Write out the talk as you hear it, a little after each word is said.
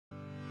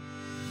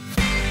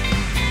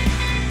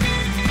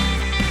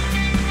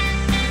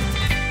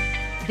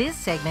This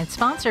segment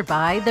sponsored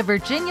by the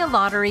Virginia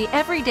Lottery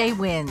Everyday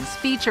Wins,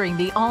 featuring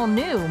the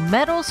all-new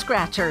Metal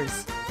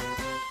Scratchers.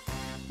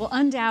 Well,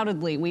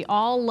 undoubtedly, we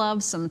all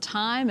love some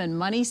time and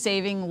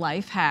money-saving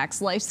life hacks.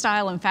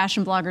 Lifestyle and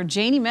fashion blogger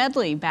Janie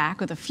Medley back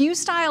with a few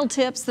style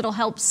tips that'll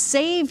help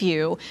save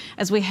you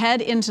as we head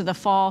into the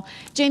fall.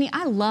 Janie,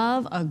 I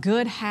love a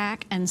good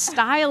hack, and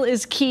style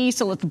is key,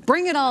 so let's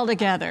bring it all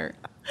together.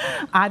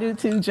 I do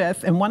too,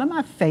 Jess. And one of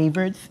my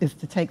favorites is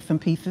to take some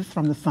pieces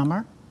from the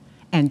summer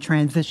and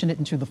transition it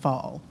into the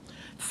fall.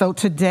 So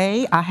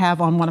today I have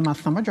on one of my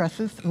summer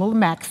dresses, a little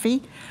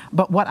maxi,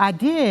 but what I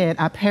did,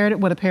 I paired it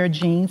with a pair of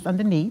jeans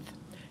underneath.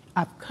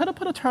 I could have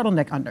put a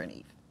turtleneck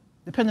underneath,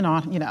 depending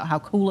on, how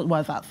cool it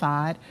was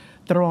outside.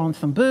 Throw on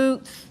some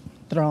boots,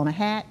 throw on a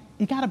hat.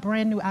 You got a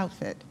brand new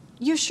outfit.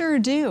 You sure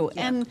do.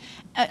 Yeah. And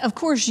of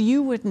course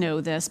you would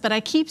know this, but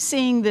I keep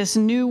seeing this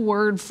new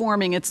word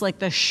forming. It's like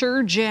the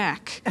sure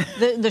jack,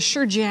 the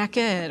sure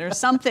jacket or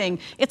something.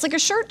 It's like a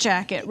shirt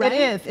jacket, right?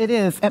 It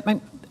is.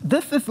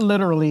 This is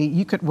literally,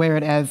 you could wear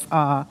it as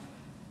a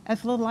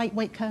little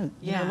lightweight coat,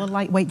 Yeah. a little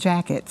lightweight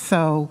jacket.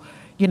 So,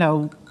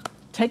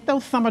 take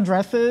those summer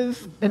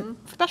dresses, and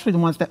especially the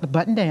ones that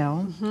button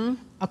down,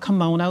 a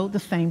kimono, the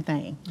same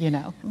thing,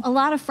 A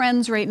lot of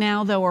friends right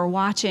now, though, are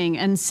watching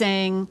and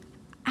saying,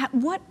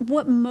 what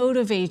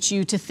motivates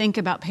you to think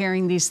about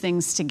pairing these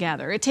things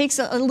together? It takes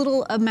a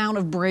little amount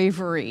of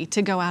bravery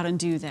to go out and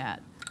do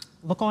that.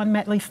 Look on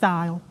Medley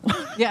Style.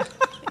 Yeah,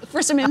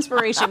 for some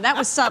inspiration. That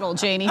was subtle,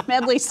 Janie.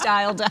 Medley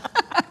Style.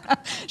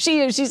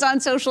 She is. She's on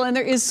social, and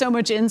there is so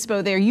much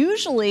inspo there.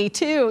 Usually,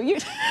 too.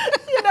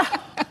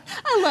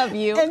 I love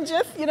you. And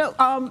just,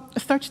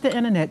 search the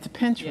internet,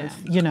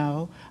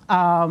 Pinterest,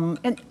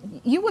 and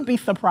you would be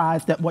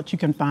surprised at what you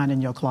can find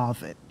in your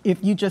closet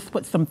if you just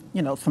put some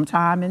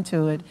time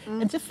into it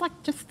and just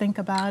think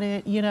about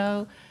it,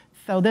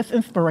 So there's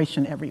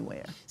inspiration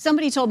everywhere.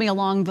 Somebody told me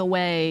along the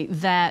way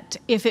that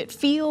if it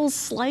feels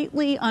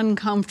slightly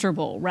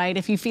uncomfortable, right,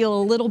 if you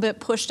feel a little bit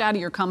pushed out of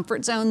your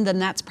comfort zone, then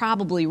that's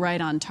probably right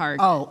on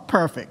target. Oh,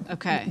 perfect.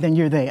 Okay. Then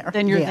you're there.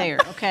 Then you're there.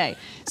 Okay.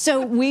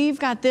 So we've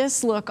got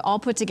this look all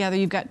put together.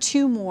 You've got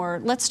two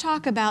more. Let's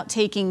talk about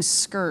taking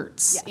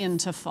skirts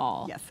into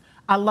fall. Yes.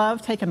 I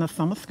love taking a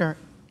summer skirt,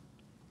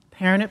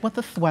 pairing it with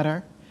a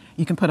sweater.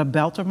 You can put a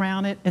belt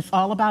around it. It's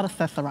all about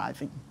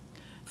accessorizing.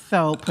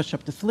 So push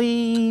up the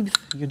sleeves,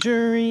 your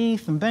jewelry,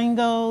 some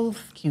bangles,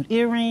 cute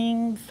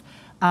earrings,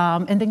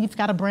 and then you've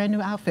got a brand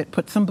new outfit.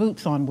 Put some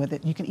boots on with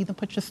it. You can even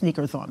put your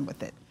sneakers on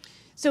with it.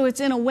 So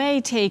it's in a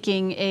way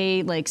taking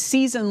a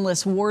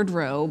seasonless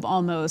wardrobe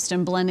almost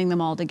and blending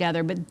them all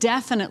together, but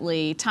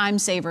definitely time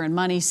saver and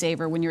money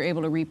saver when you're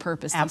able to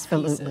repurpose these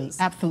pieces.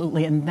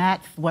 Absolutely, and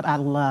that's what I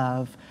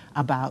love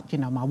about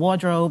my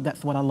wardrobe.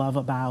 That's what I love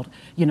about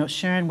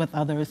sharing with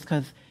others,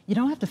 because you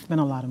don't have to spend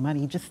a lot of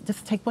money.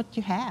 Just take what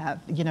you have,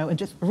 and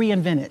just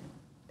reinvent it.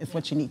 Is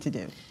what you need to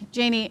do.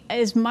 Janie,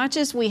 as much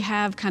as we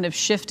have kind of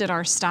shifted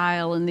our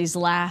style in these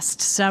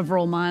last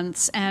several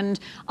months, and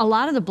a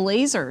lot of the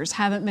blazers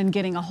haven't been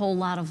getting a whole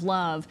lot of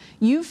love,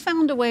 you've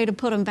found a way to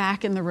put them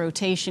back in the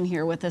rotation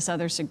here with this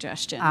other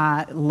suggestion.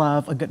 I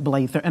love a good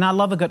blazer, and I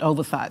love a good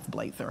oversized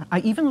blazer. I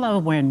even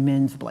love wearing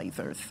men's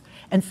blazers.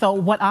 And so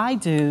what I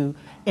do,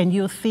 and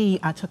you'll see,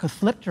 I took a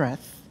slip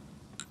dress,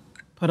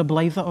 put a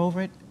blazer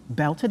over it,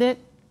 belted it,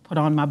 put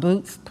on my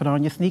boots, put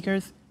on your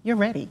sneakers, you're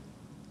ready.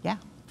 Yeah.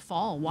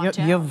 Fall, watch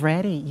out. You're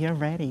ready.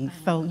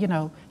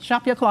 So,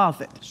 shop your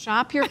closet.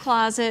 Shop your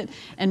closet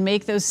and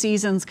make those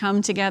seasons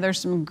come together.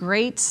 Some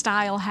great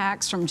style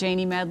hacks from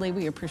Janie Medley.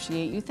 We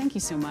appreciate you. Thank you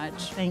so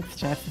much. Thanks,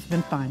 Jess. It's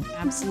been fun.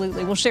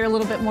 Absolutely. We'll share a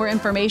little bit more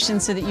information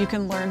so that you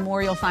can learn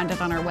more. You'll find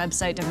it on our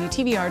website,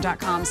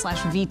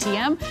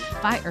 WTVR.com/VTM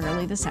by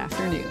early this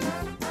afternoon.